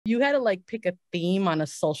You had to like pick a theme on a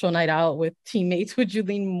social night out with teammates. Would you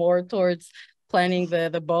lean more towards planning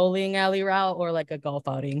the bowling alley route or like a golf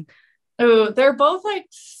outing? Oh, they're both like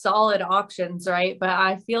solid options, right? But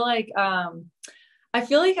I feel like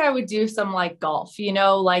I would do some like golf,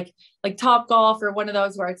 like Top Golf or one of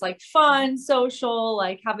those where it's like fun, social,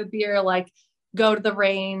 like have a beer, like go to the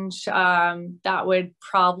range. That would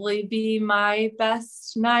probably be my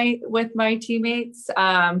best night with my teammates.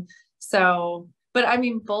 But I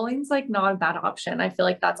mean, bowling's like not a bad option. I feel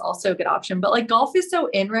like that's also a good option. But like golf is so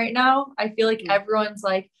in right now. I feel like everyone's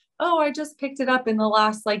like, oh, I just picked it up in the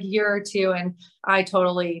last like year or two. And I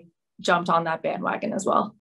totally jumped on that bandwagon as well.